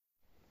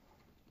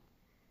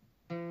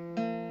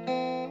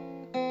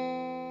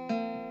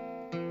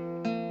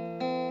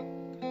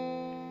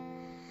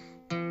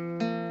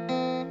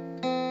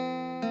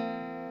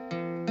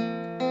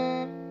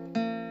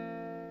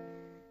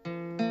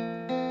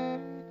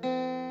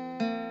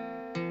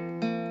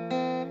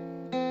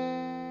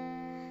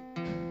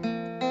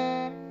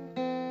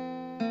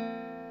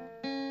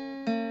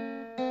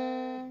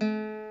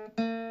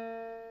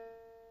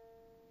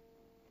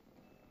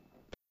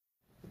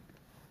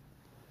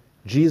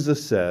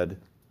Jesus said,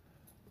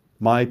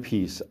 "My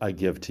peace I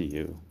give to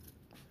you.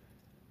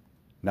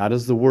 Not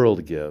as the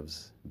world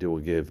gives, do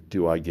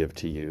I give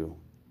to you.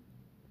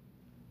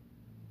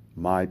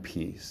 My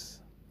peace."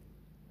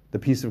 The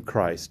peace of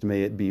Christ,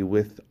 may it be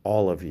with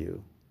all of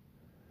you.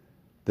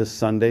 This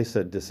Sunday,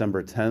 said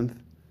December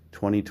 10th,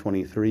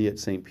 2023 at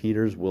St.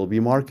 Peter's, we'll be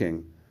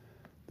marking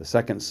the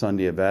second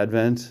Sunday of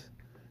Advent,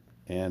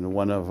 and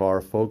one of our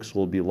folks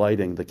will be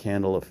lighting the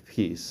candle of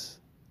peace.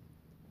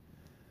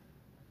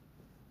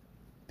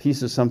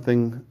 Peace is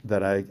something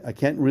that I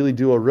can't really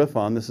do a riff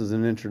on. This is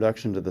an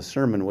introduction to the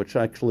sermon, which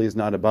actually is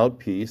not about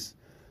peace.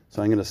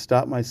 So I'm going to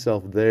stop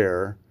myself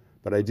there,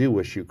 but I do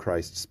wish you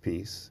Christ's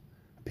peace,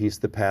 a peace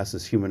that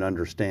passes human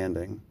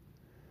understanding.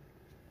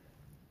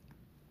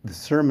 The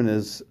sermon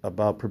is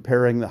about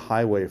preparing the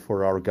highway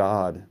for our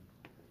God,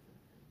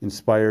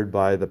 inspired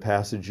by the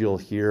passage you'll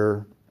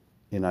hear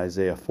in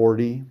Isaiah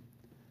 40,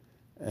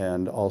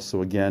 and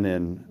also again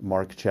in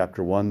Mark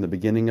chapter 1, the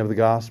beginning of the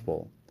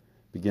gospel.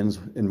 Begins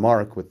in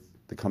Mark with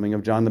the coming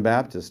of John the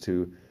Baptist,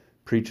 who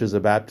preaches a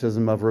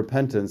baptism of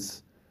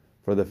repentance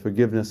for the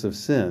forgiveness of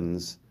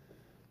sins.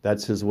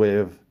 That's his way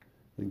of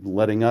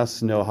letting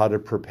us know how to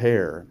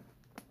prepare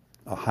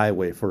a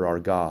highway for our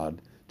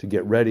God, to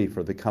get ready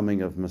for the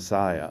coming of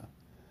Messiah.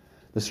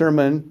 The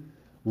sermon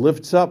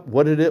lifts up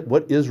what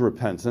is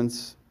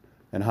repentance,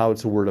 and how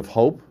it's a word of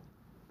hope,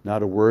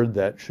 not a word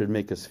that should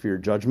make us fear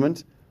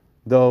judgment,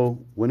 though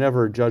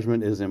whenever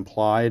judgment is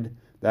implied,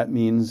 that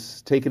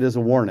means take it as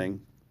a warning.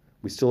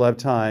 We still have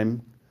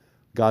time.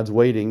 God's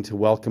waiting to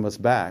welcome us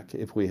back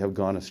if we have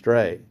gone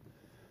astray,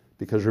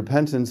 because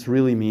repentance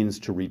really means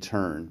to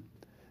return.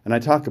 And I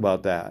talk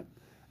about that.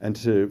 And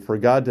for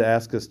God to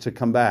ask us to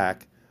come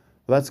back,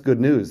 well, that's good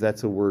news.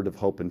 That's a word of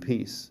hope and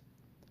peace.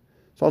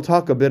 So I'll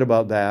talk a bit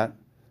about that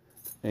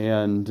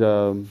and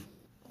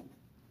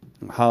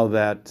how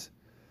that,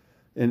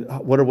 and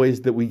what are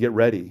ways that we get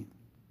ready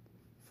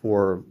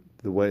for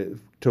the way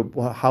to,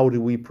 how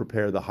do we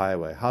prepare the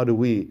highway? How do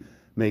we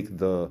make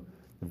the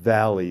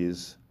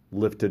valleys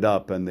lifted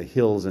up and the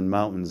hills and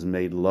mountains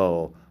made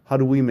low? How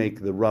do we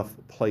make the rough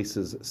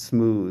places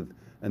smooth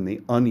and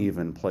the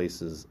uneven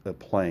places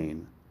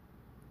plain?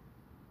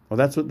 Well,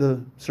 that's what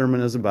the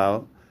sermon is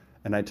about,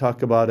 and I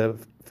talk about it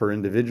for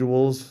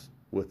individuals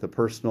with a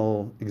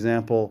personal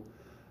example,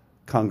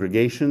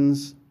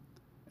 congregations,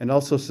 and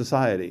also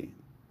society.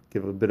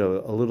 Give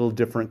a little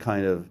different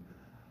kind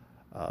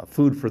of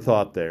food for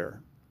thought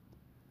there.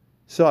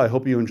 So I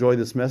hope you enjoy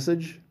this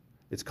message.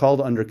 It's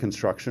called Under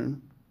Construction,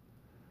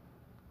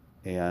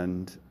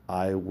 and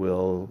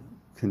I'll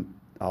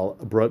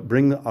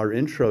bring our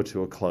intro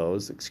to a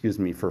close. Excuse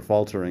me for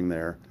faltering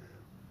there,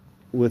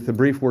 with a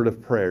brief word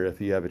of prayer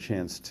if you have a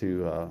chance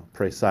to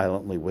pray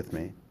silently with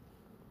me.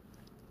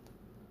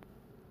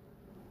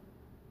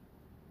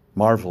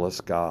 Marvelous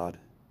God,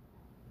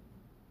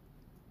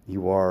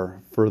 you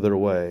are further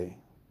away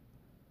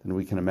than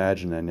we can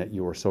imagine, and yet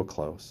you are so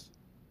close.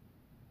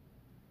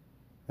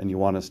 And you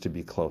want us to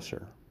be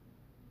closer.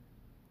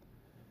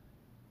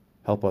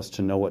 Help us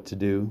to know what to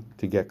do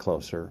to get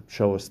closer.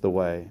 Show us the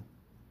way.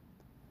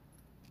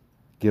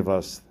 Give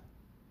us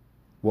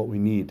what we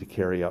need to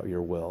carry out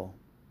your will,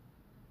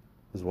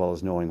 as well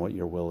as knowing what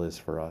your will is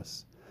for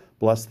us.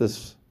 Bless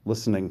this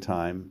listening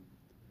time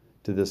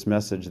to this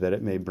message, that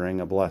it may bring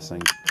a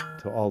blessing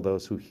to all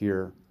those who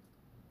hear.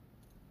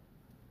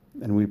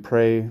 And we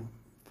pray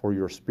for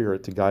your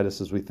Spirit to guide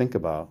us as we think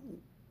about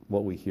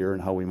what we hear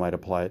and how we might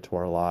apply it to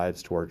our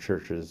lives, to our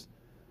churches,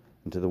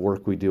 and to the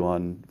work we do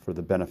for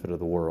the benefit of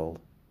the world.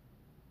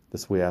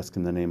 This we ask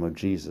in the name of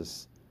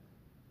Jesus,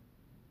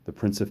 the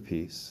Prince of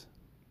Peace.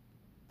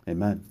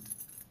 Amen.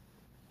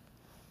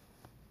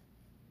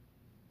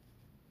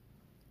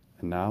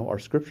 And now our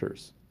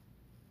scriptures.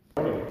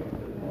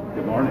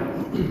 Good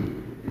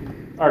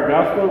morning. Our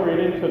gospel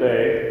reading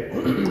today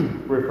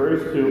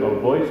refers to a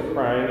voice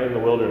crying in the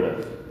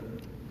wilderness.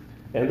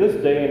 In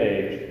this day and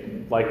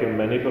age, like in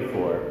many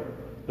before,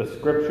 the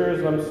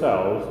scriptures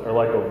themselves are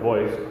like a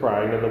voice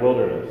crying in the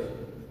wilderness,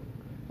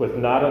 with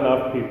not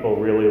enough people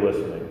really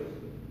listening.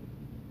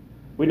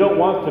 We don't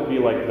want to be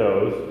like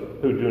those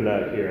who do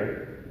not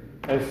hear,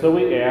 and so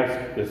we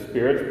ask the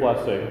Spirit's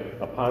blessing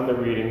upon the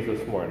readings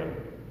this morning.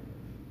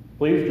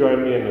 Please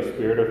join me in the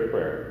spirit of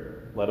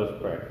prayer. Let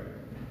us pray.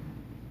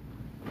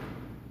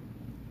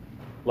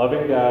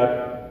 Loving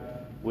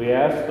God, we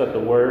ask that the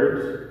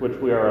words which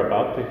we are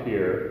about to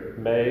hear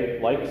may,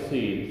 like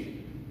seeds,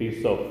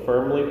 be so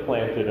firmly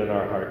planted in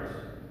our hearts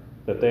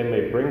that they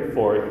may bring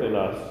forth in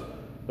us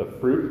the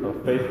fruit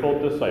of faithful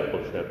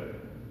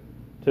discipleship,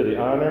 to the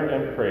honor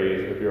and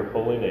praise of your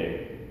holy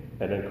name.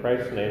 And in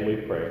Christ's name we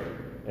pray.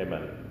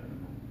 Amen.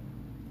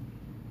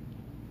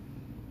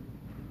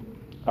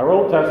 Our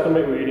Old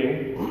Testament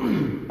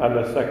reading on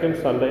the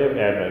second Sunday of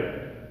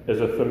Advent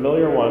is a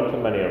familiar one to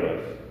many of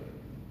us.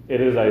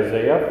 It is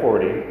Isaiah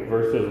 40,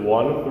 verses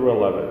 1 through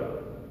 11.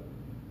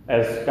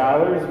 As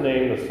scholars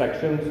name the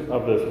sections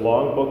of this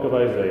long book of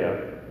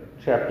Isaiah,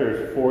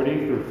 chapters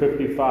 40 through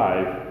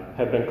 55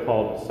 have been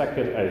called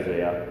Second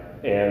Isaiah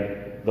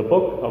and the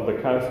book of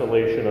the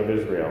consolation of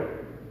Israel.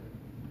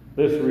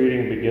 This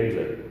reading begins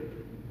it.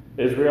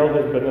 Israel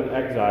has been in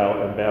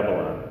exile in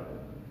Babylon.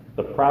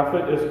 The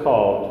prophet is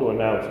called to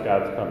announce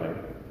God's coming.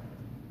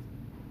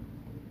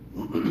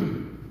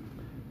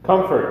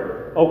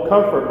 Comfort, O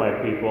comfort my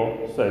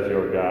people, says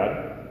your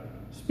God.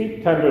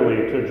 Speak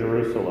tenderly to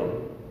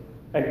Jerusalem,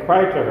 and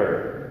cry to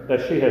her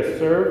that she has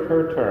served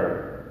her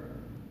term,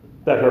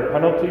 that her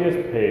penalty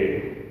is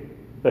paid,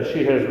 that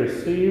she has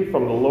received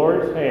from the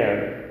Lord's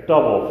hand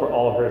double for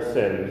all her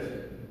sins.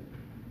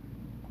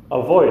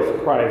 A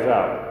voice cries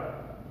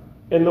out,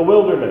 in the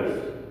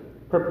wilderness,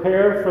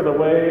 prepare for the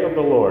way of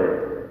the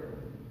Lord.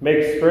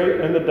 Make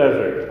straight in the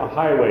desert a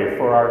highway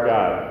for our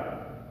God.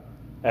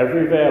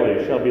 Every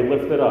valley shall be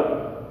lifted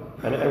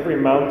up, and every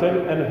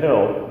mountain and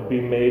hill be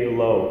made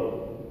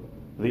low.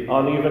 The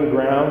uneven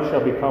ground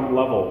shall become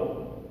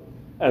level,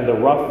 and the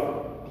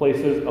rough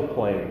places a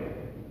plain.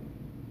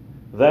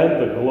 Then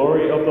the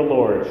glory of the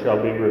Lord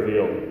shall be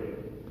revealed,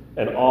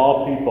 and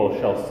all people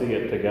shall see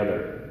it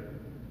together.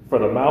 For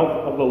the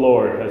mouth of the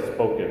Lord has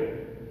spoken.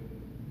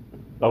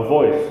 A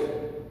voice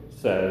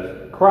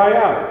says, cry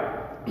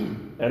out.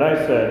 And I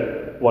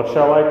said, what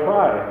shall I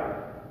cry?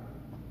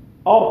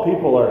 All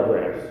people are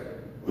grass.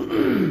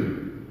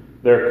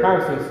 Their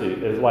constancy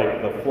is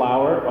like the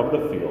flower of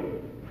the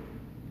field.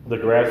 The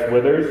grass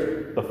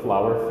withers, the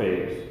flower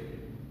fades,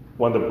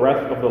 when the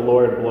breath of the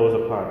Lord blows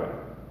upon it.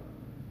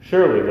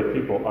 Surely the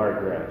people are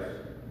grass.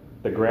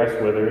 The grass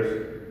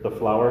withers, the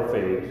flower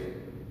fades,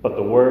 but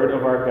the word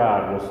of our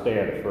God will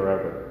stand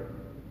forever.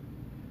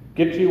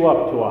 Get you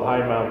up to a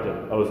high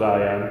mountain, O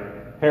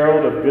Zion,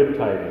 herald of good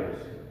tidings.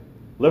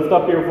 Lift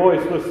up your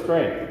voice with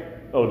strength,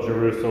 O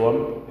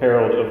Jerusalem,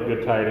 herald of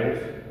good tidings.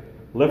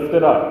 Lift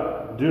it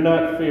up, do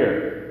not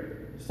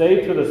fear.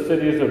 Say to the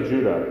cities of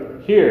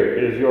Judah, here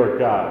is your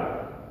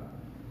God.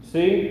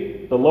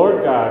 See, the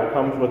Lord God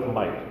comes with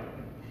might,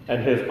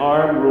 and his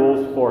arm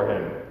rules for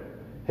him.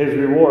 His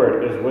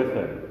reward is with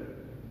him,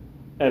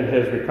 and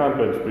his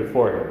recompense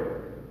before him.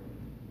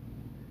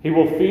 He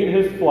will feed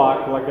his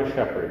flock like a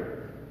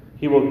shepherd.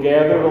 He will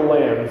gather the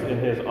lambs in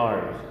his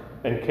arms,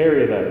 and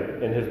carry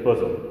them in his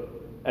bosom,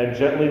 and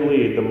gently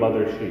lead the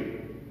mother sheep.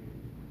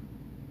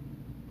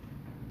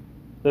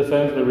 This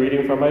ends the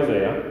reading from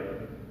Isaiah.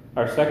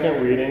 Our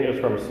second reading is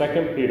from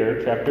 2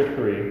 Peter chapter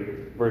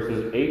 3,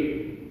 verses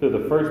 8 through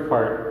the first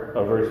part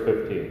of verse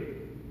 15.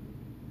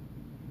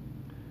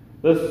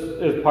 This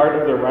is part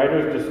of the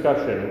writer's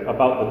discussion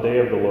about the day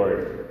of the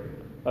Lord,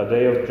 a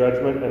day of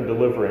judgment and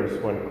deliverance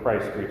when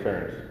Christ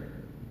returns.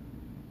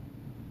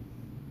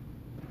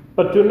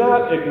 But do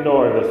not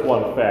ignore this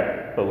one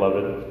fact,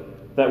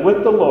 beloved, that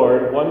with the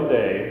Lord 1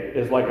 day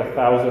is like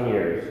 1,000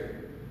 years,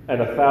 and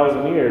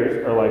 1,000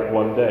 years are like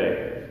 1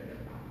 day.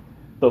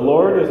 The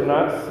Lord is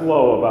not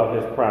slow about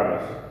his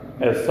promise,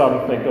 as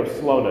some think of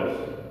slowness,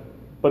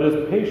 but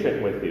is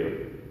patient with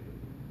you,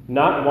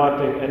 not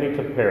wanting any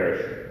to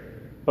perish,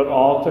 but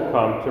all to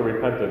come to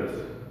repentance.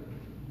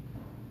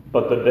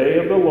 But the day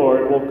of the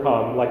Lord will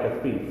come like a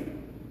thief,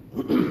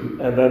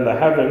 and then the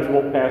heavens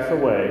will pass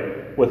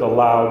away with a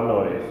loud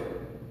noise,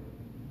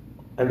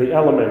 and the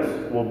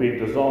elements will be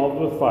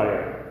dissolved with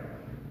fire,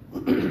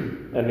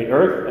 and the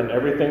earth and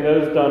everything that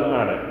is done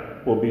on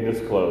it will be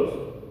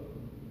disclosed.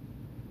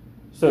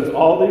 Since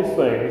all these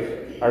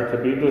things are to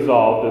be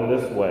dissolved in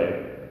this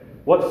way,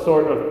 what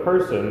sort of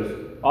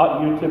persons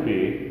ought you to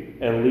be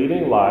in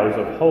leading lives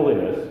of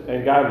holiness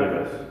and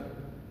godliness,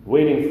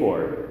 waiting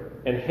for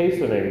and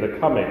hastening the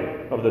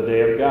coming of the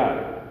day of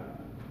God,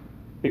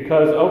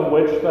 because of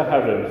which the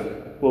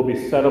heavens will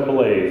be set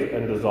ablaze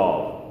and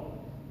dissolved,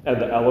 and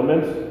the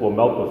elements will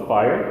melt with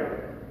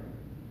fire?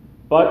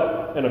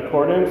 But in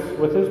accordance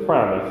with his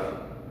promise,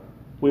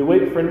 we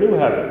wait for new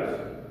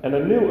heavens and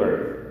a new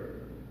earth,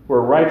 where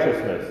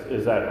righteousness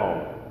is at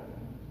home.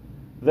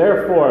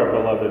 Therefore,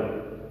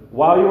 beloved,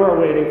 while you are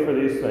waiting for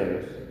these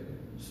things,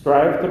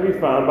 strive to be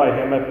found by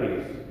him at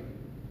peace,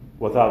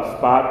 without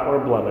spot or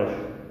blemish,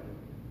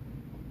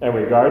 and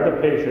regard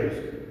the patience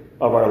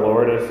of our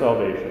Lord as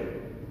salvation.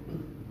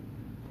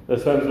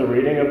 This ends the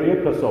reading of the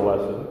epistle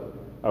lesson.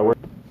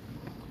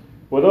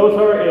 Will those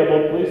who are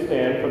able please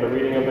stand for the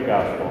reading of the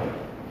gospel?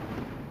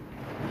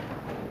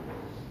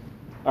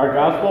 Our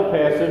gospel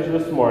passage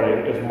this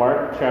morning is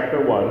Mark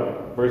chapter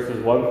 1,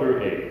 verses 1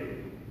 through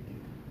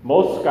 8.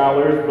 Most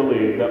scholars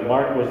believe that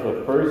Mark was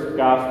the first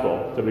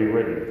gospel to be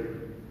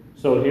written.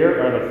 So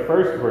here are the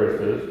first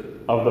verses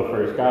of the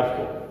first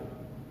gospel.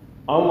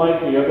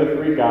 Unlike the other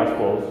three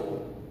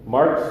gospels,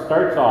 Mark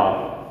starts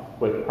off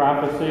with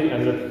prophecy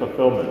and its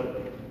fulfillment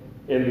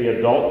in the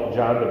adult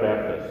John the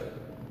Baptist.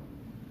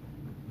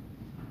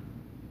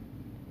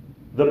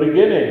 The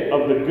beginning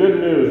of the good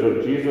news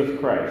of Jesus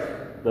Christ,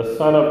 the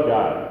Son of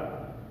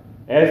God,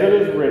 as it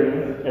is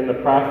written in the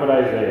prophet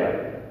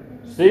Isaiah,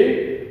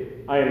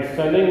 see, I am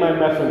sending my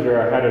messenger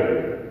ahead of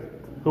you,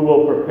 who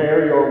will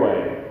prepare your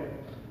way.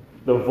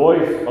 The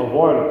voice of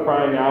one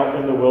crying out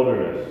in the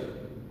wilderness,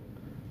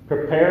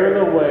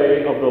 prepare the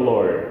way of the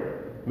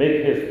Lord,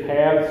 make his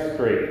paths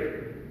straight.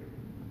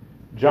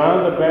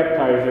 John the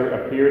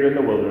Baptizer appeared in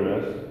the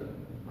wilderness,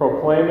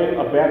 proclaiming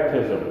a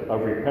baptism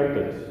of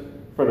repentance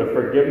for the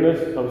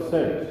forgiveness of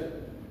sins.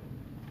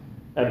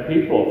 And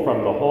people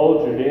from the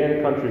whole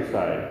Judean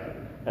countryside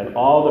and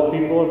all the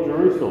people of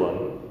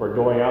Jerusalem were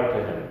going out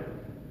to him,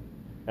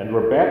 and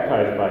were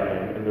baptized by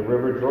him in the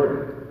river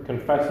Jordan,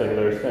 confessing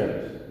their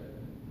sins.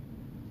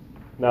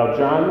 Now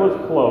John was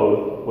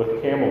clothed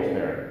with camel's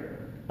hair,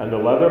 and a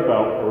leather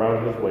belt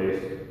around his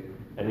waist,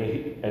 and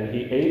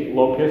he ate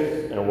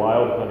locusts and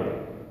wild honey.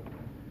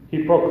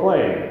 He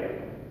proclaimed,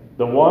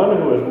 "The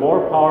one who is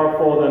more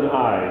powerful than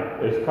I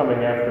is coming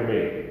after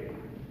me.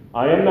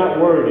 I am not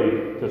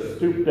worthy to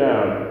stoop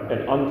down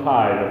and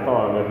untie the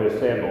thong of his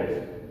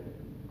sandals.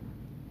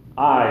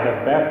 I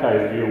have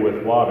baptized you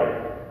with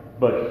water,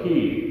 but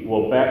he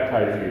will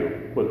baptize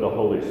you with the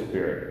Holy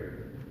Spirit."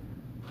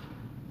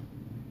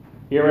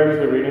 Here ends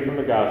the reading from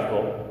the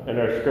Gospel and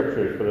our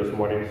scriptures for this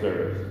morning's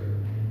service.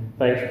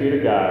 Thanks be to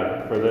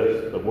God for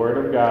this, the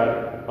Word of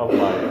God of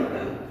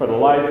life, for the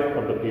life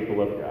of the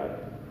people of God.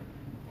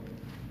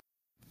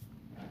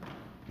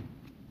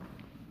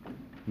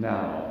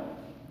 Now,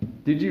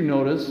 did you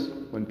notice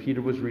when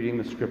Peter was reading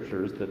the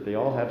scriptures that they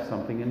all have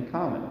something in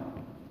common?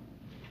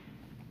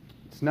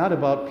 It's not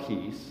about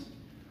peace,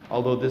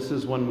 although this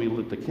is when we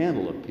lit the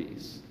candle of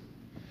peace.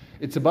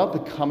 It's about the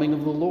coming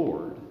of the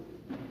Lord.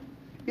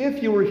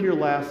 If you were here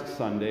last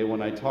Sunday when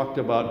I talked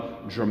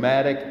about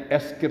dramatic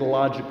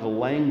eschatological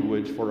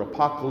language for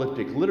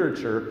apocalyptic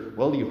literature,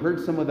 well, you heard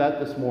some of that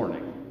this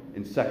morning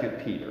in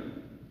 2 Peter.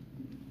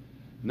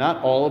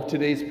 Not all of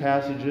today's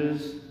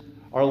passages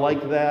are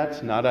like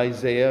that, not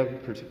Isaiah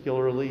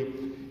particularly.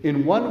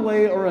 In one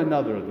way or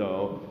another,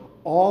 though,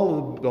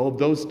 all of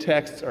those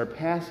texts are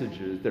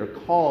passages that are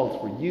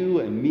calls for you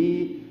and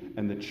me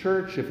and the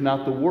church, if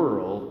not the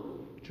world,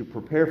 to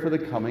prepare for the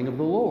coming of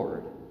the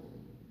Lord.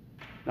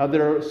 Now,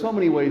 there are so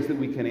many ways that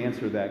we can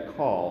answer that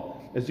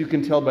call. As you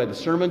can tell by the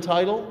sermon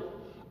title,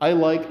 I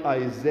like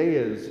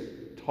Isaiah's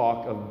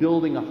talk of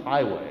building a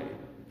highway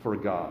for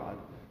God.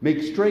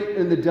 Make straight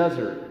in the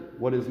desert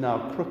what is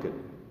now crooked.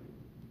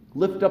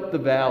 Lift up the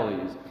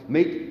valleys.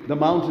 Make the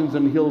mountains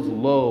and hills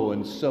low,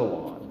 and so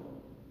on.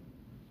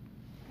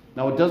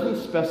 Now, it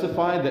doesn't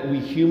specify that we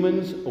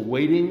humans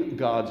awaiting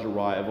God's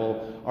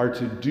arrival are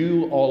to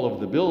do all of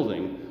the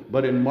building,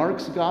 but in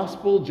Mark's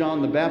gospel,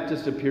 John the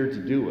Baptist appeared to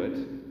do it,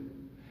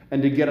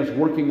 and to get us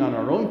working on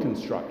our own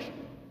construction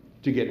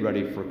to get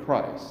ready for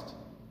Christ.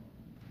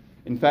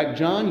 In fact,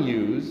 John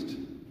used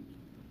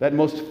that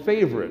most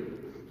favorite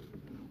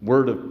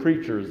word of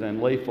preachers and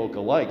layfolk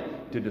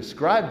alike to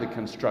describe the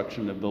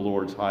construction of the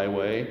Lord's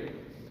highway: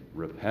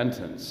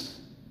 repentance.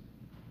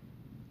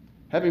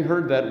 Having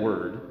heard that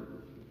word,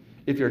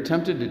 if you're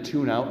tempted to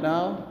tune out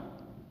now,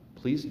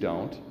 please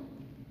don't,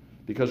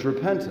 because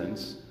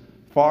repentance,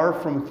 far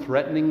from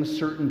threatening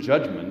certain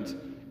judgment,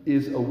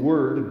 is a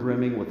word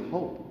brimming with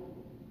hope.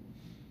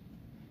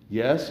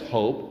 Yes,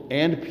 hope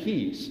and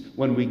peace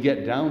when we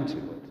get down to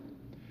it.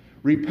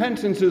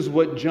 Repentance is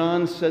what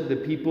John said the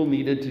people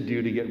needed to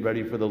do to get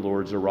ready for the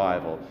Lord's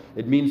arrival.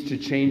 It means to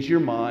change your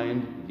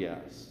mind,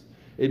 yes.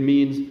 It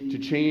means to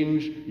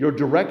change your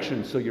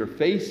direction so you're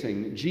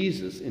facing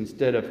Jesus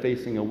instead of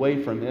facing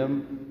away from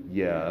him,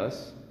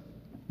 yes.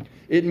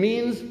 It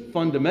means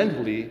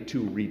fundamentally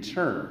to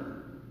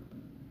return.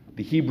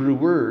 The Hebrew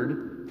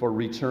word for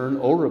return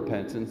or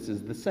repentance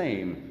is the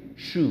same,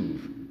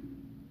 shuv.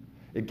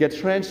 It gets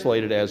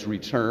translated as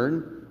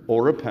return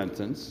or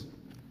repentance,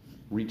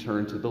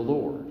 return to the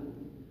Lord.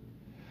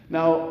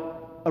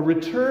 Now, a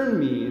return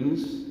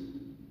means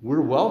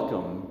we're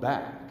welcome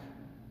back.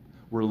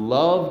 We're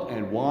loved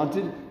and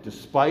wanted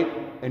despite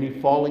any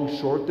falling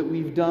short that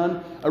we've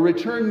done. A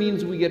return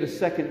means we get a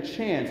second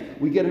chance.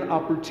 We get an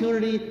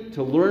opportunity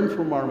to learn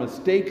from our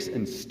mistakes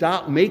and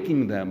stop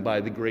making them by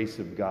the grace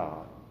of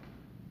God.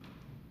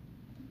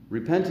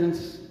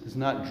 Repentance is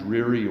not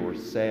dreary or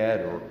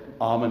sad or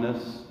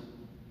ominous.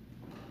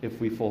 If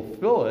we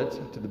fulfill it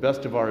to the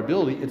best of our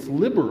ability, it's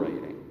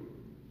liberating.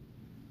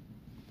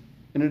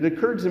 And it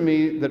occurred to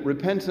me that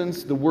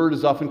repentance, the word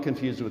is often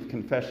confused with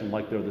confession,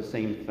 like they're the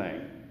same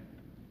thing.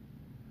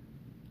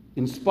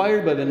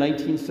 Inspired by the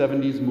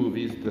 1970s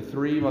movies, The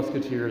Three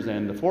Musketeers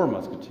and The Four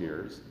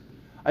Musketeers,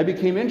 I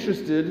became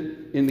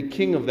interested in the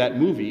king of that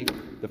movie,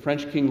 the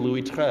French King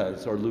Louis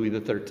XIII, or Louis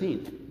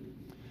XIII.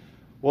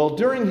 Well,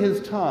 during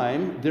his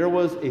time, there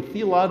was a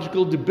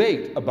theological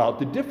debate about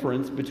the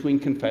difference between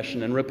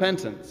confession and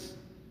repentance.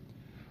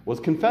 Was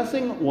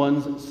confessing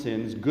one's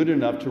sins good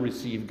enough to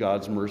receive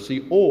God's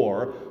mercy,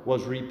 or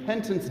was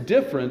repentance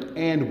different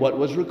and what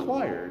was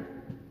required?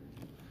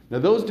 Now,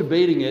 those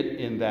debating it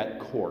in that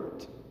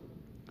court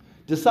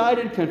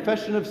decided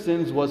confession of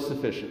sins was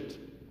sufficient.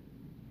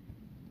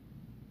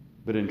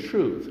 But in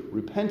truth,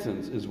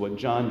 repentance is what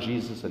John,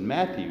 Jesus, and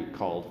Matthew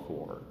called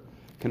for.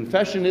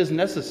 Confession is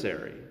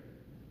necessary,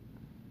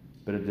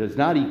 but it does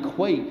not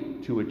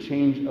equate to a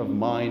change of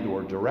mind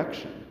or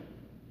direction.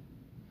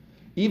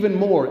 Even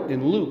more,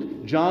 in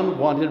Luke, John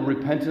wanted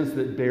repentance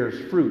that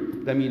bears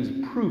fruit. That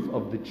means proof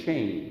of the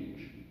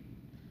change.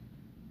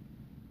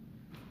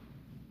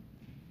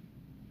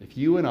 If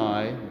you and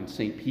I, and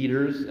St.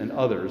 Peter's and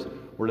others,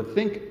 were to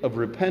think of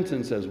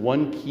repentance as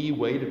one key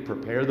way to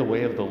prepare the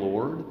way of the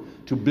Lord,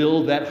 to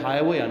build that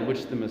highway on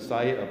which the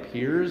Messiah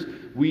appears,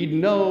 we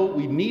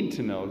need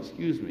to know,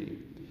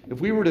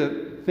 if we were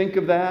to think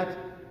of that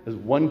as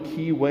one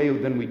key way,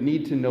 then we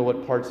need to know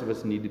what parts of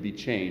us need to be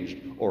changed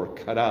or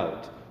cut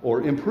out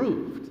or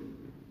improved.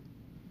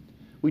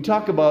 We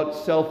talk about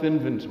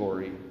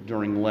self-inventory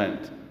during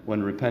Lent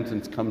when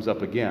repentance comes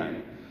up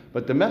again,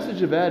 but the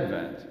message of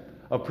Advent,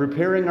 of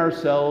preparing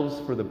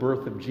ourselves for the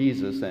birth of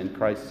Jesus and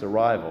Christ's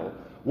arrival,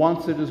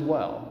 wants it as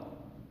well.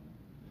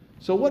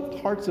 So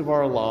what parts of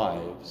our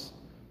lives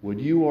would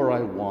you or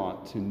I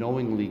want to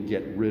knowingly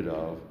get rid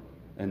of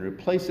and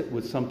replace it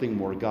with something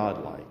more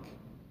godlike?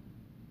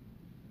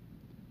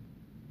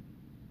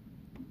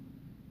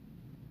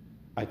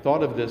 I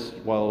thought of this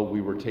while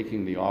we were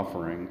taking the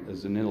offering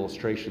as an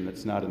illustration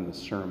that's not in the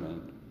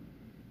sermon,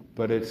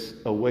 but it's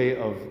a way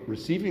of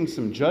receiving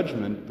some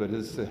judgment, but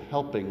it's a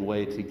helping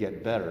way to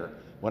get better.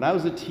 When I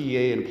was a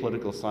TA in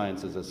political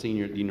science as a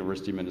senior at the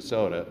University of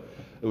Minnesota,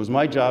 it was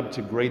my job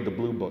to grade the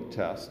Blue Book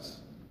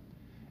tests.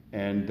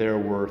 And there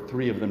were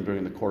 3 of them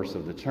during the course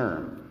of the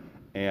term.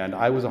 And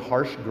I was a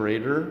harsh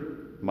grader,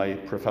 my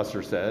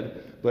professor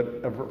said,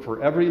 but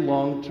for every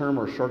long-term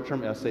or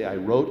short-term essay, I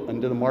wrote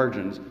under the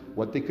margins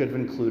what they could have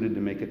included to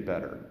make it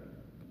better.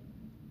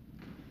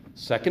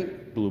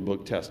 Second Blue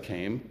Book test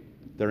came,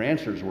 their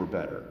answers were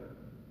better.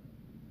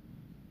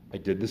 I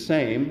did the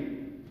same.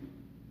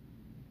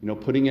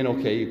 Putting in,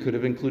 okay, you could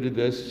have included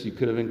this, you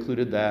could have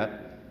included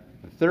that.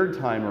 The third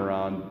time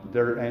around,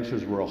 their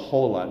answers were a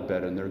whole lot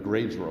better, and their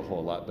grades were a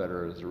whole lot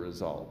better as a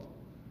result.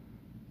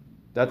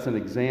 That's an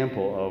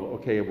example of,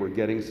 okay, we're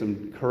getting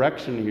some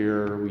correction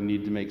here, we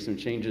need to make some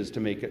changes to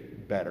make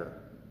it better.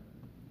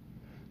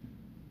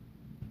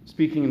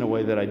 Speaking in a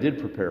way that I did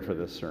prepare for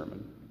this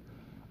sermon.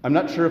 I'm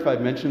not sure if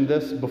I've mentioned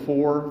this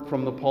before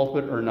from the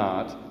pulpit or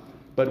not,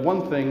 but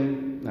one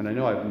thing, and I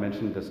know I've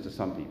mentioned this to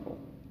some people,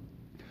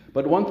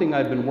 but one thing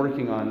I've been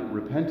working on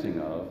repenting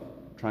of,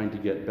 trying to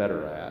get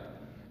better at,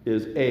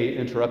 is A,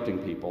 interrupting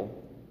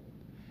people,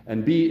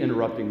 and B,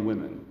 interrupting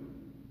women.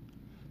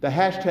 The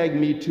hashtag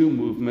 #MeToo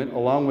movement,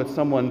 along with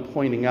someone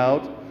pointing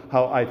out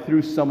how I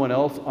threw someone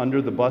else under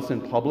the bus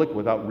in public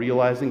without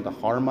realizing the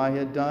harm I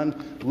had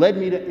done, led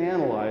me to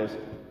analyze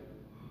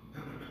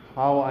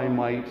how I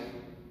might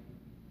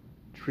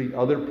treat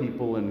other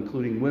people,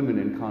 including women,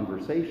 in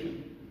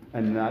conversation,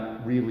 and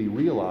not really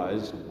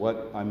realize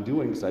what I'm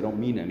doing because I don't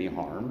mean any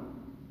harm.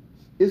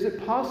 Is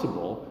it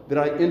possible that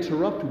I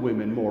interrupt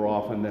women more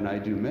often than I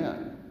do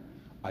men?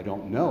 I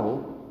don't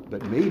know,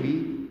 but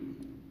maybe.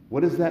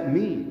 What does that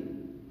mean?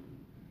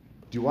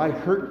 Do I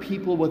hurt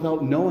people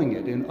without knowing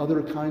it in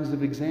other kinds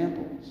of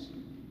examples?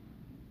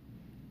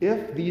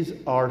 If these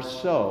are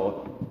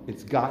so,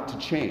 it's got to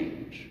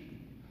change.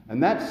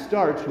 And that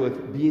starts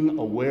with being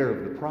aware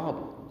of the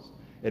problems.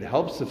 It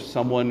helps if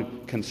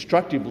someone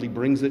constructively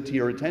brings it to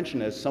your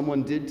attention, as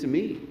someone did to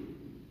me.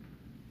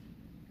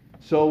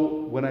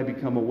 So when we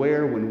become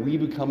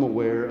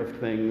aware of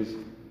things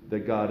that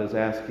God is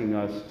asking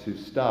us to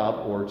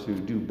stop or to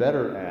do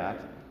better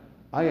at,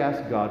 I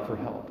ask God for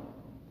help.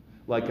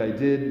 Like I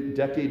did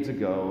decades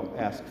ago,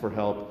 ask for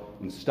help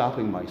in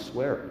stopping my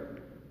swearing,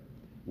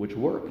 which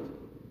worked.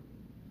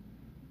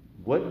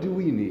 What do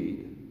we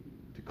need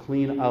to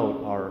clean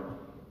out our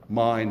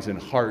minds and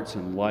hearts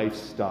and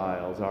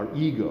lifestyles, our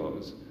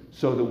egos,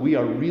 so that we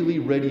are really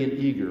ready and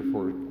eager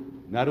for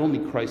not only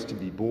Christ to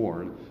be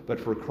born, but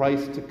for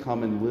Christ to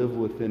come and live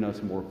within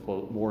us more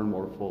and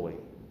more fully?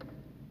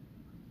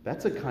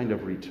 That's a kind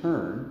of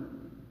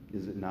return,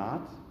 is it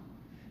not?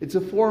 It's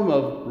a form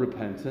of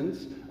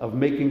repentance, of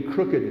making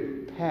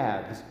crooked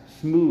paths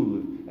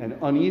smooth and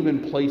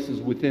uneven places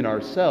within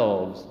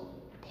ourselves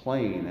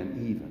plain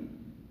and even.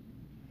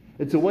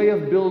 It's a way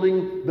of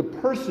building the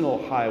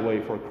personal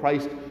highway for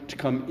Christ to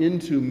come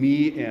into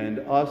me and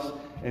us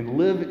and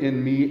live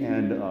in me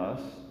and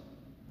us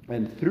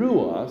and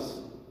through us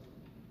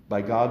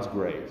by God's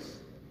grace.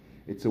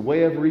 It's a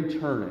way of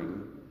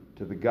returning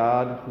to the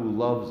God who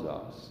loves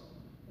us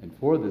and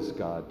for this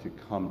God to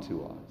come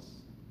to us.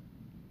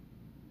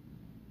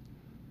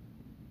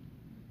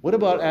 What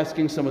about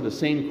asking some of the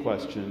same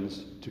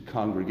questions to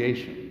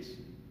congregations,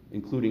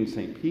 including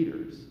St.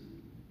 Peter's?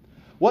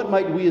 What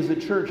might we as a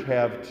church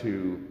have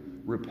to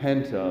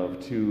repent of,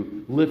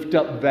 to lift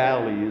up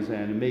valleys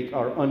and make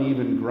our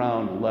uneven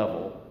ground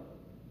level?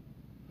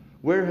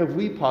 Where have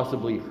we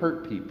possibly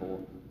hurt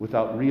people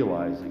without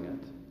realizing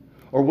it?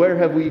 Or where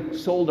have we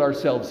sold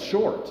ourselves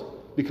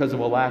short because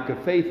of a lack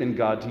of faith in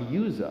God to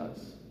use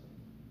us?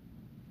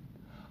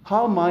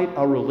 How might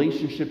our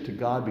relationship to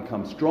God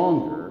become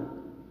stronger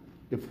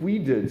if we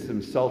did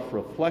some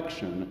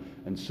self-reflection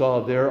and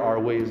saw there are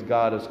ways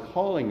God is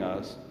calling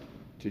us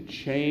to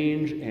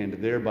change and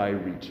thereby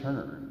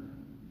return?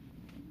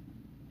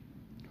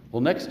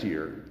 Well, next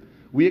year,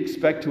 we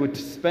expect to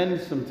spend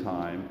some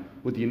time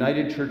with the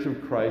United Church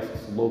of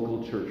Christ's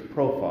local church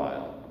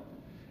profile.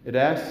 It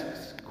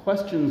asks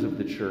questions of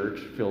the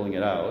church, filling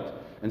it out,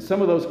 and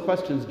some of those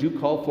questions do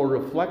call for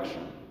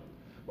reflection.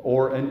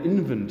 or an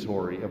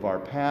inventory of our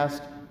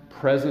past,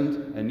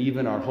 present, and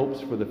even our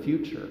hopes for the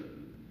future.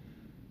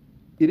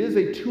 It is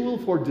a tool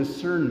for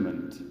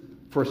discernment,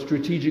 for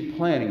strategic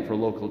planning for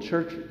local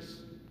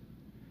churches.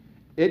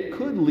 It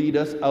could lead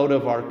us out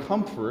of our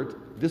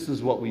comfort, this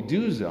is what we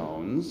do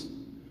zones.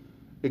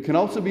 It can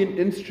also be an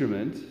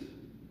instrument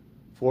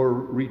for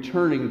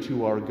returning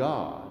to our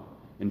God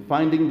and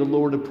finding the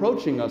Lord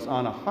approaching us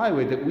on a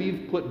highway that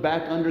we've put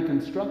back under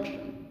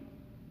construction.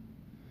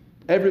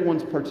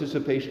 Everyone's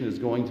participation is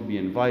going to be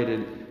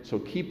invited, so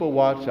keep a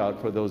watch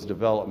out for those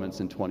developments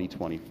in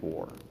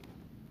 2024.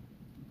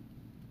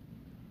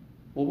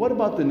 Well, what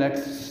about the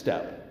next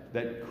step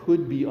that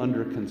could be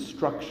under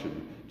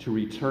construction to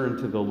return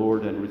to the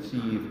Lord and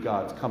receive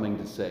God's coming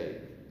to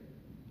save?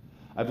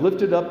 I've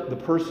lifted up the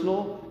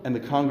personal and the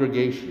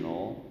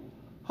congregational.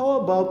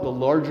 How about the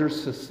larger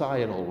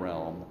societal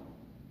realm?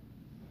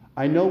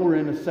 I know we're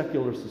in a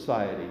secular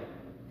society,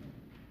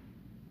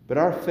 but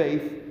our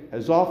faith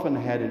has often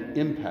had an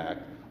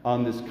impact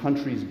on this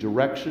country's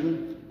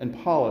direction and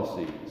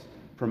policies,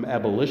 from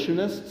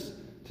abolitionists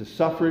to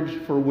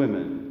suffrage for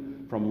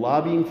women, from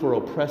lobbying for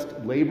oppressed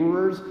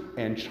laborers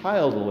and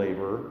child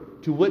labor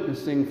to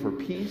witnessing for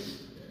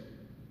peace,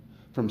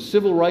 from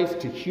civil rights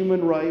to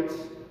human rights,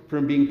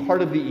 from being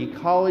part of the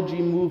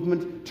ecology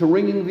movement to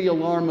ringing the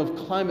alarm of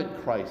climate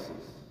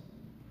crisis.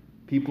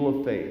 People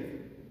of faith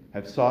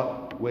have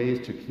sought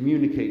ways to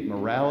communicate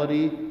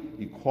morality,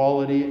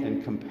 equality,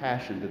 and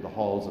compassion to the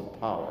halls of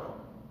power.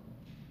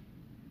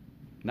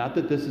 Not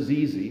that this is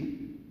easy,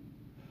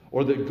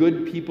 or that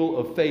good people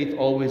of faith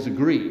always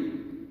agree.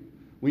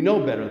 We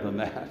know better than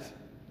that.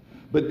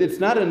 But it's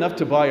not enough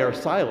to buy our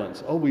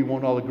silence. Oh, we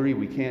won't all agree.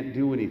 We can't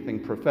do anything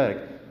prophetic.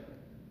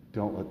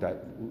 Don't let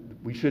that,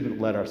 we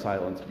shouldn't let our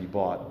silence be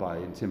bought by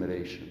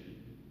intimidation.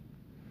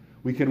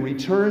 We can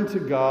return to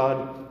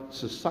God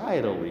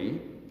societally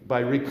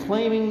by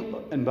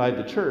reclaiming, and by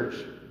the church,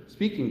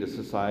 speaking to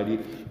society,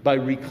 by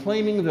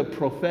reclaiming the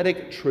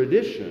prophetic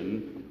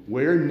tradition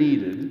where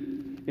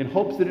needed in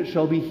hopes that it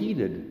shall be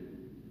heeded.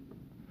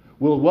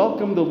 We'll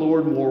welcome the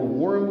Lord more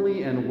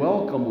warmly and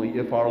welcomely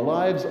if our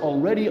lives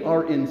already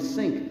are in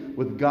sync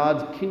with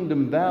God's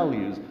kingdom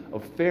values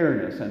of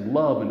fairness and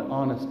love and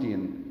honesty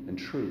and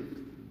truth.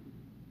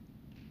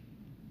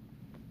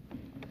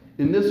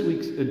 In this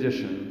week's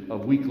edition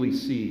of Weekly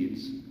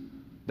Seeds,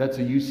 that's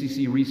a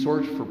UCC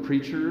resource for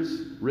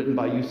preachers written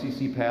by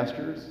UCC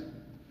pastors,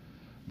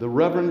 the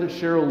Reverend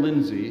Cheryl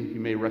Lindsay, you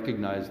may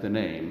recognize the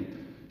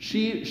name,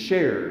 she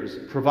shares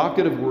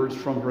provocative words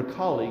from her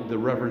colleague, the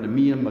Reverend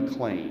Mia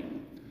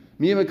McLean.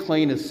 Mia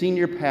McLean is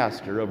senior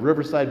pastor of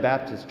Riverside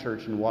Baptist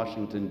Church in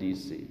Washington,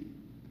 D.C.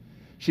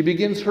 She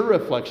begins her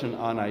reflection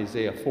on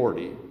Isaiah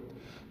 40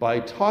 by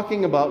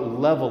talking about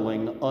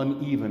leveling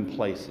uneven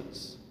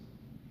places.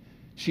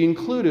 She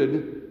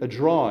included a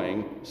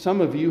drawing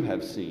some of you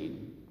have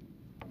seen.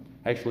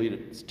 Actually,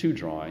 it's two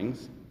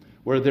drawings,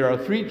 where there are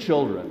three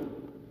children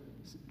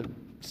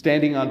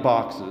standing on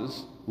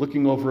boxes,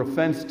 looking over a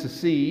fence to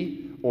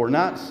see or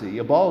not see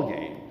a ball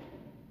game.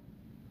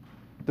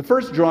 The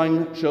first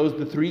drawing shows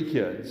the three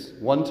kids,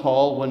 one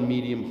tall, one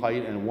medium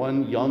height, and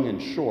one young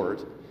and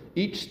short,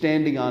 each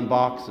standing on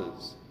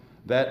boxes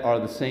that are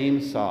the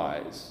same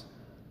size.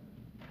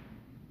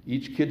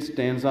 Each kid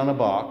stands on a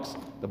box.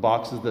 The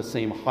box is the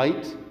same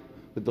height,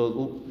 but the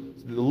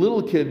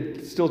little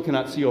kid still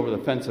cannot see over the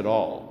fence at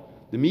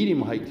all. The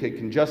medium height kid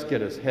can just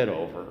get his head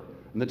over,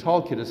 and the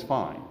tall kid is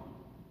fine.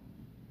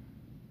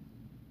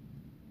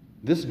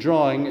 This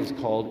drawing is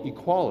called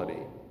equality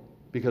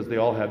because they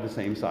all have the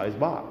same size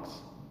box.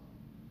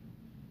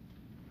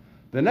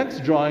 The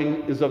next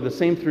drawing is of the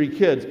same three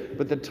kids,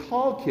 but the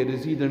tall kid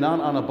is either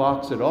not on a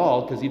box at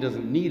all because he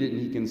doesn't need it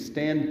and he can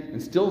stand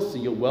and still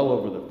see it well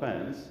over the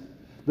fence.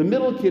 The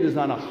middle kid is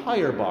on a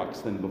higher box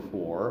than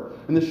before,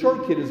 and the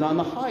short kid is on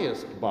the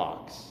highest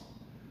box.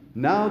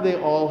 Now they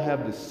all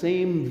have the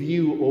same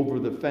view over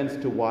the fence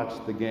to watch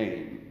the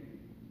game.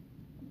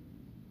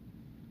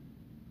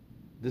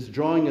 This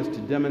drawing is to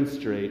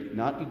demonstrate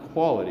not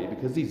equality,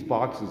 because these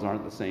boxes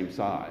aren't the same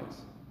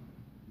size,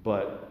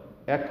 but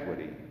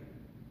equity.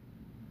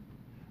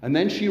 And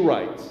then she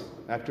writes,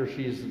 after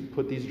she's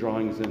put these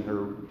drawings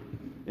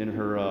in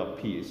her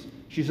piece,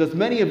 she says,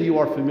 "Many of you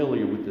are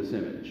familiar with this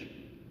image.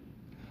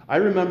 I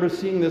remember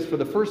seeing this for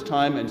the first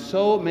time and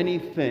so many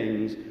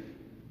things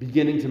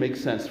beginning to make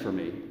sense for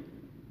me.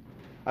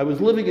 I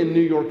was living in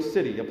New York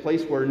City, a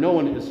place where no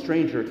one is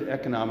stranger to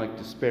economic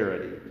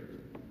disparity.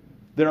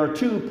 There are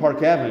two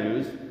Park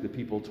Avenues, the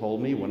people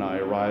told me when I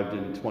arrived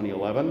in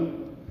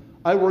 2011.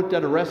 I worked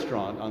at a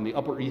restaurant on the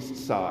Upper East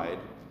Side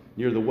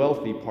near the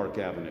wealthy Park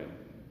Avenue,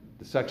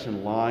 the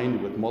section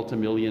lined with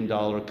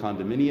multi-million-dollar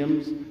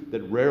condominiums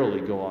that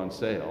rarely go on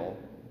sale.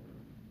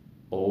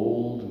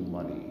 Old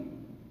money.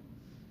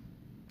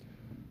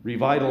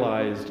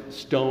 Revitalized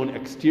stone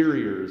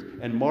exteriors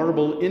and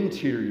marble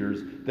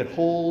interiors that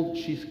hold,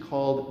 she's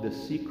called, the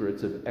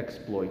secrets of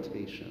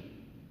exploitation.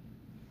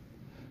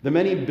 The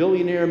many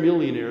billionaire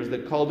millionaires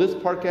that call this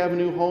Park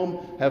Avenue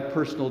home have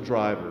personal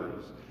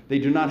drivers. They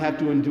do not have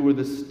to endure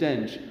the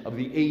stench of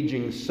the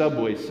aging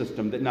subway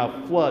system that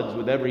now floods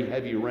with every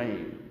heavy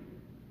rain.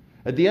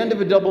 At the end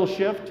of a double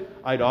shift,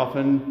 I'd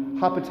often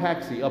hop a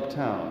taxi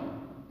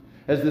uptown.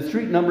 As the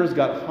street numbers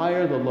got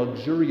higher, the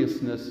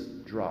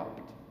luxuriousness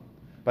dropped.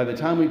 By the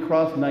time we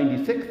crossed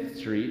 96th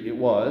Street, it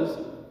was,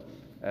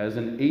 as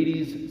an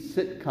 80s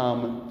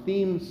sitcom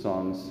theme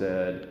song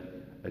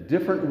said, a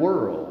different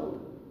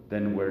world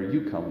than where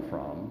you come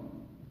from.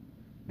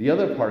 The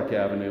other Park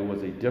Avenue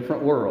was a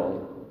different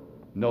world,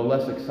 no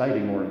less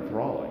exciting or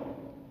enthralling.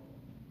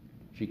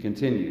 She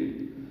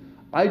continued,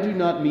 I do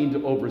not mean to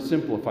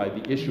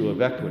oversimplify the issue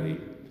of equity,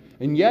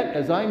 and yet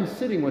as I'm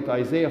sitting with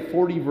Isaiah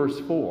 40 verse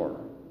 4,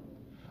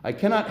 I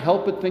cannot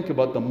help but think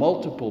about the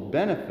multiple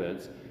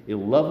benefits a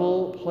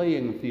level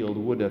playing field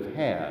would have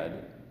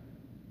had,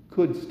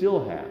 could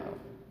still have.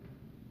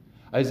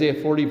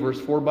 Isaiah 40 verse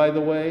 4, by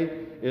the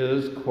way,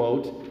 is,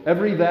 quote,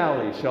 every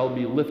valley shall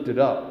be lifted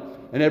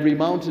up, and every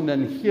mountain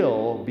and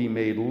hill be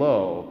made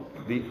low.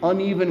 The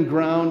uneven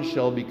ground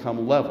shall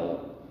become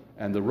level,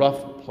 and the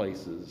rough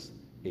places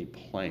a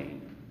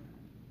plain.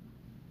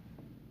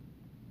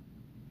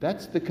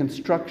 That's the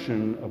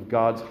construction of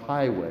God's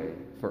highway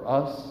for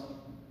us,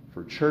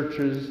 for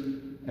churches,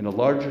 and a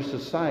larger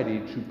society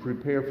to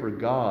prepare for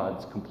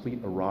God's complete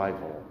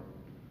arrival.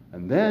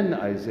 And then,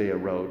 Isaiah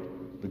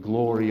wrote, the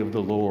glory of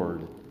the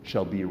Lord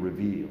shall be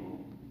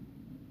revealed.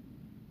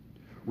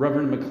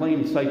 Reverend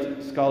McLean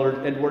cites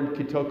scholar Edward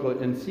Kitoko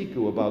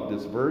Nsiku about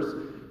this verse,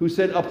 who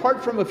said,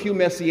 apart from a few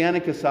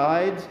messianic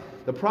asides,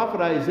 the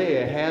prophet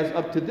Isaiah has,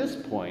 up to this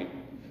point,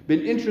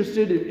 been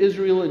interested in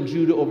Israel and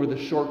Judah over the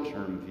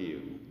short-term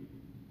view.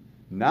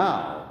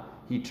 Now,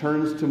 he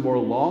turns to more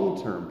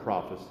long-term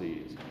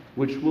prophecies,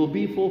 which will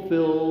be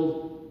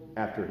fulfilled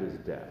after his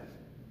death.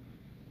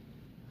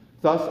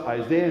 Thus,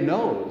 Isaiah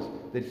knows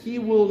that he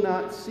will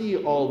not see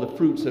all the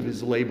fruits of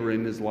his labor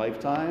in his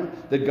lifetime,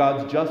 that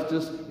God's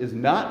justice is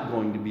not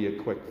going to be a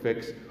quick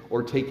fix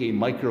or take a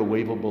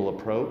microwavable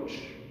approach.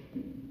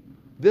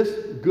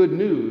 This good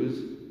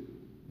news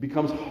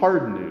becomes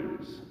hard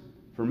news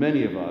for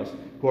many of us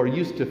who are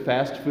used to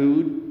fast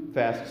food,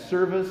 fast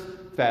service,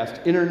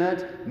 fast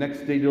internet,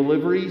 next-day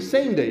delivery,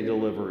 same-day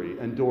delivery,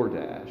 and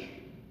DoorDash.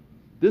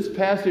 This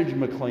passage,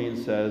 McLean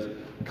says,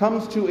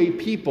 comes to a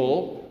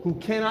people who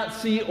cannot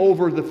see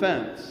over the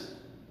fence,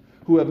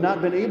 who have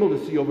not been able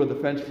to see over the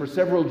fence for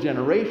several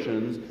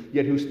generations,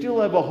 yet who still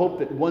have a hope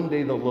that one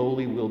day the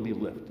lowly will be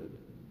lifted.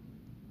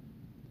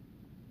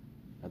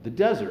 Now, the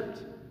desert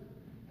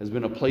has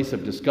been a place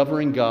of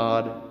discovering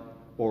God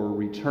or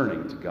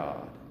returning to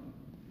God.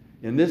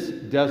 In this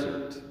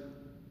desert,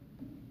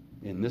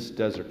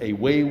 a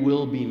way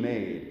will be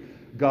made.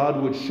 God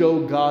would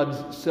show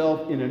God's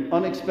self in an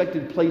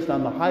unexpected place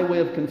on the highway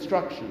of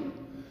construction.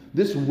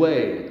 This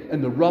way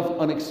and the rough,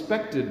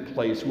 unexpected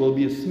place will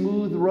be a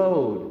smooth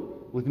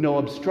road with no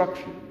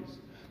obstructions.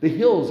 The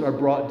hills are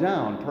brought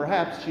down.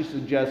 Perhaps, she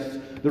suggests,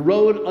 the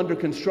road under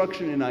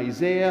construction in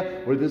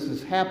Isaiah, where this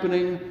is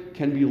happening,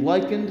 can be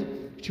likened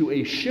to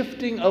a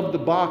shifting of the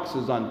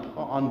boxes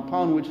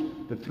upon which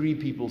the three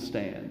people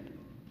stand.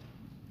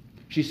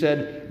 She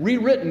said,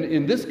 rewritten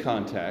in this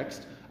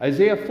context,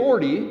 Isaiah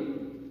 40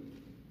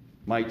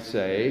 might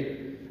say,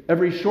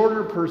 every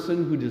shorter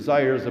person who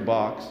desires a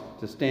box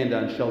to stand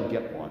on shall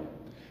get one,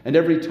 and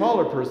every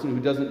taller person who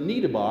doesn't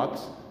need a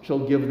box shall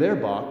give their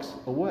box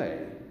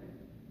away.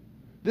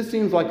 This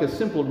seems like a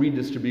simple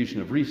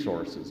redistribution of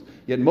resources,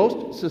 yet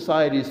most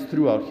societies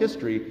throughout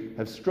history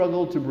have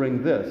struggled to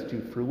bring this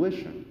to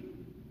fruition.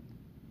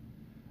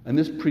 And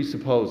this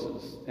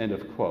presupposes, end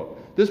of quote,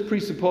 this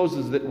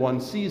presupposes that one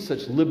sees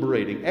such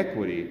liberating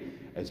equity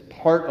as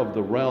part of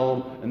the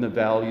realm and the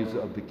values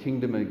of the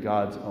kingdom of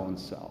God's own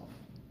self.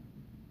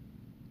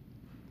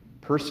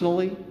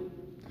 Personally,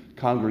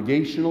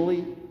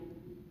 congregationally,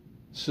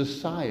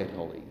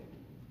 societally,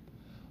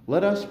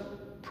 let us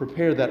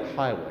prepare that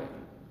highway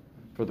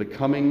for the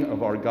coming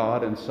of our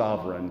God and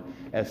Sovereign.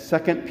 As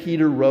 2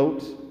 Peter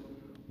wrote,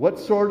 what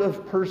sort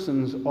of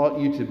persons ought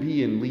you to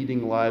be in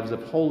leading lives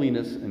of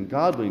holiness and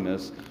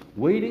godliness,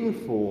 waiting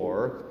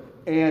for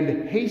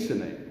and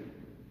hastening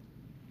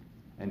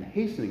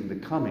the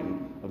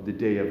coming of the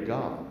day of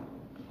God?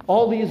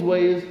 All these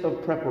ways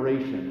of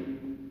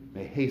preparation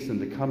may hasten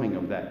the coming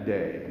of that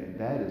day, and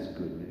that is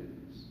good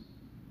news.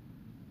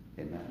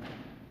 Amen.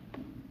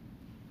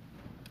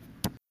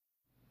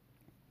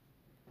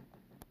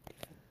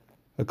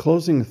 A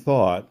closing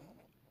thought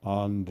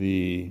on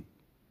the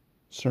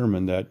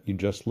sermon that you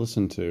just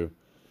listened to.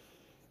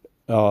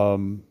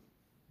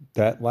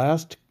 That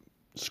last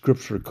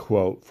scripture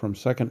quote from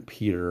 2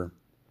 Peter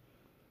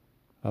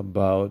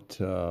about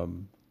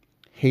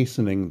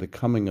hastening the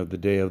coming of the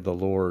day of the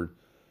Lord,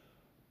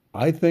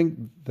 I think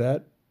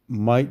that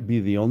might be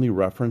the only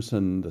reference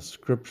in the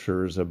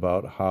scriptures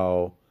about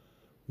how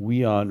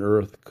we on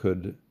earth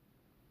could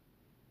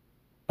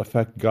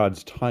affect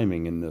God's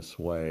timing in this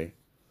way,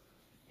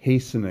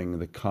 hastening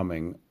the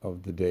coming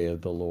of the day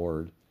of the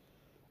Lord.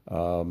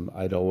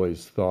 I'd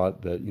always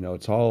thought that,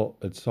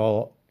 it's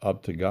all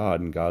up to God,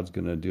 and God's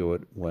going to do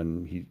it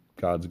when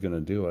God's going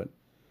to do it.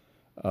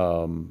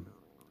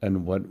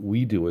 and what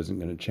we do isn't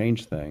going to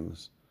change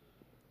things.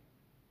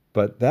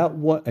 But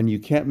and you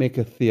can't make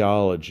a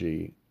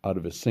theology out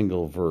of a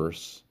single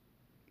verse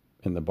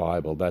in the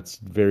Bible. That's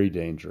very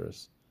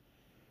dangerous,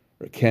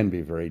 or it can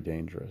be very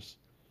dangerous.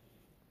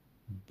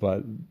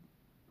 But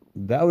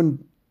that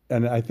one,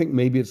 and I think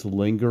maybe it's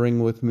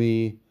lingering with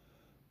me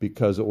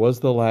because it was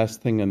the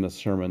last thing in the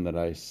sermon that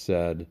I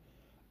said,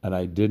 and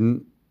I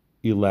didn't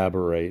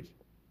elaborate,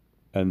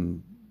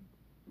 and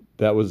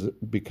that was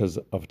because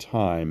of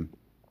time.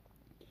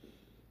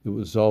 It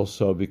was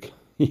also because,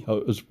 it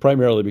was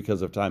primarily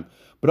because of time,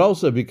 but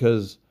also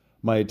because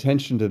my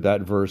attention to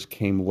that verse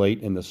came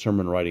late in the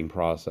sermon writing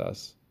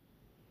process.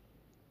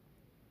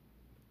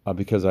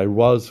 Because I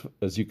was,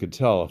 as you could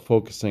tell,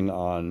 focusing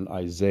on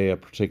Isaiah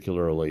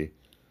particularly,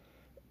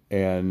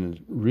 and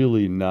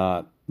really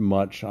not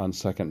much on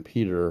 2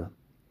 Peter.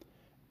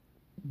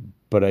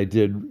 But I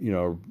did,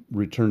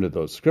 return to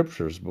those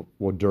scriptures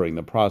during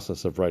the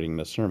process of writing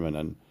the sermon,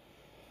 and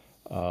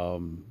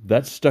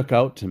that stuck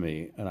out to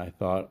me. And I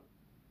thought,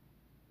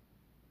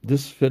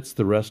 this fits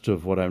the rest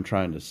of what I'm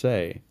trying to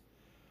say,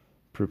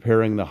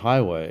 preparing the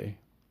highway.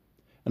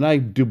 And I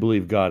do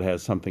believe God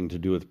has something to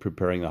do with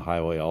preparing the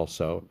highway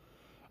also,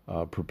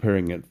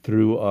 preparing it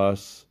through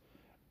us,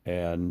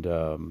 and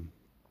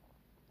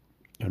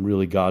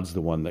really God's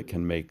the one that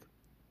can make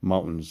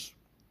mountains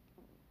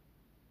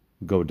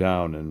go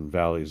down and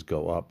valleys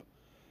go up.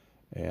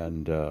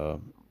 And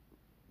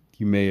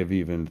you may have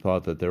even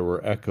thought that there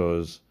were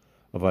echoes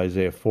of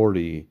Isaiah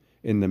 40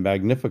 in the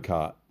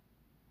Magnificat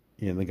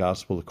in the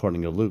Gospel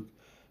according to Luke.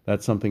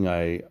 That's something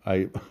I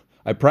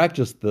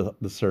practiced the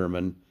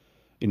sermon.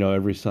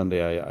 Every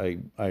Sunday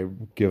I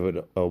give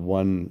it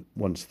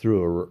once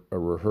through a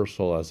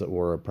rehearsal, as it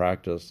were, a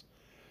practice.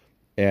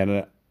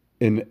 And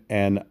in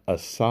an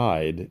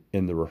aside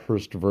in the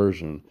rehearsed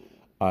version,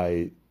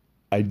 I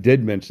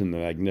did mention the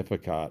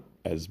Magnificat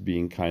as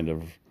being kind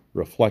of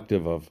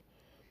reflective of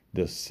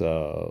this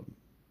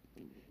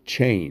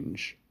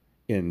change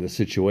in the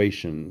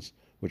situations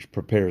which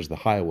prepares the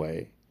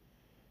highway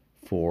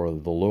for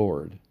the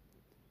Lord.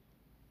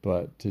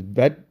 But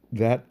that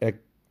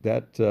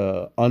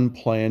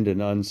unplanned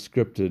and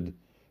unscripted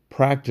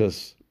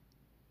practice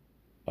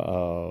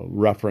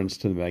reference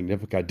to the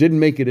Magnificat didn't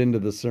make it into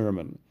the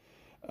sermon,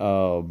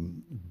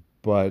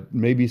 but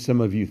maybe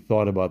some of you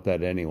thought about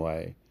that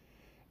anyway.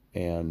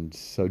 And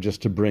so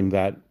just to bring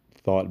that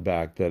thought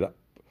back, that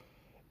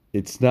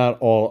it's not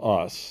all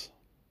us.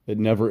 It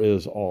never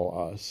is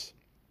all us.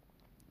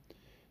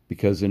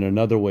 Because in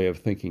another way of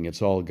thinking,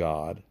 it's all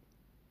God.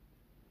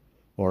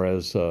 Or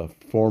as a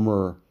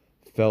former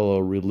fellow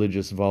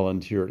religious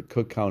volunteer at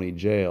Cook County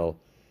Jail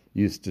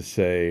used to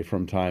say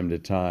from time to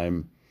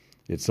time,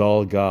 it's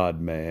all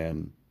God,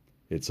 man.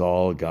 It's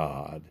all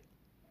God.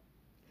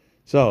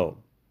 So,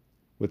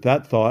 with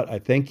that thought, I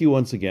thank you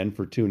once again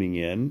for tuning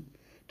in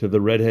to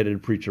the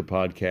Redheaded Preacher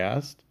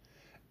podcast.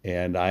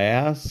 And I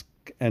ask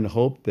and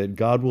hope that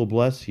God will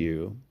bless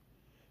you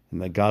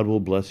and that God will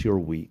bless your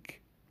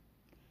week.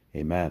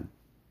 Amen.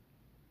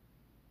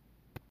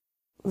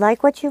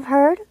 Like what you've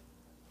heard?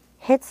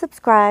 Hit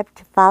subscribe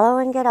to follow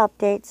and get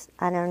updates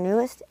on our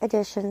newest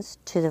additions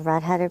to the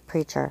Redheaded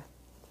Preacher.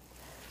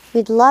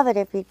 We'd love it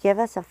if you'd give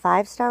us a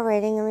 5-star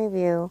rating and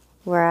review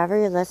wherever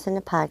you listen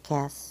to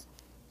podcasts.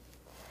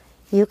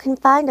 You can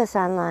find us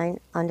online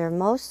under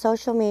most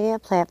social media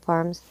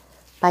platforms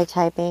by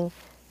typing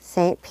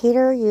St.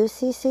 Peter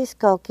UCC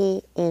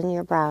Skokie in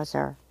your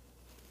browser.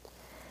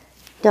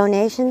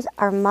 Donations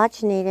are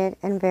much needed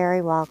and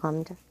very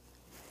welcomed.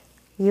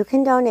 You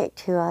can donate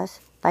to us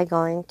by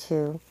going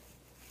to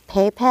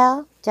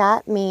paypal.me/St.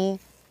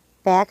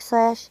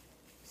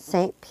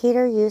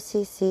 Peter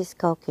UCC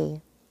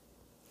Skokie.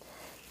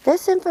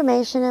 This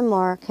information and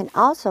more can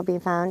also be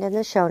found in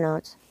the show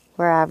notes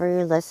wherever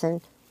you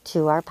listen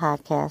to our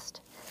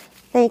podcast.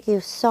 Thank you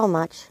so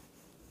much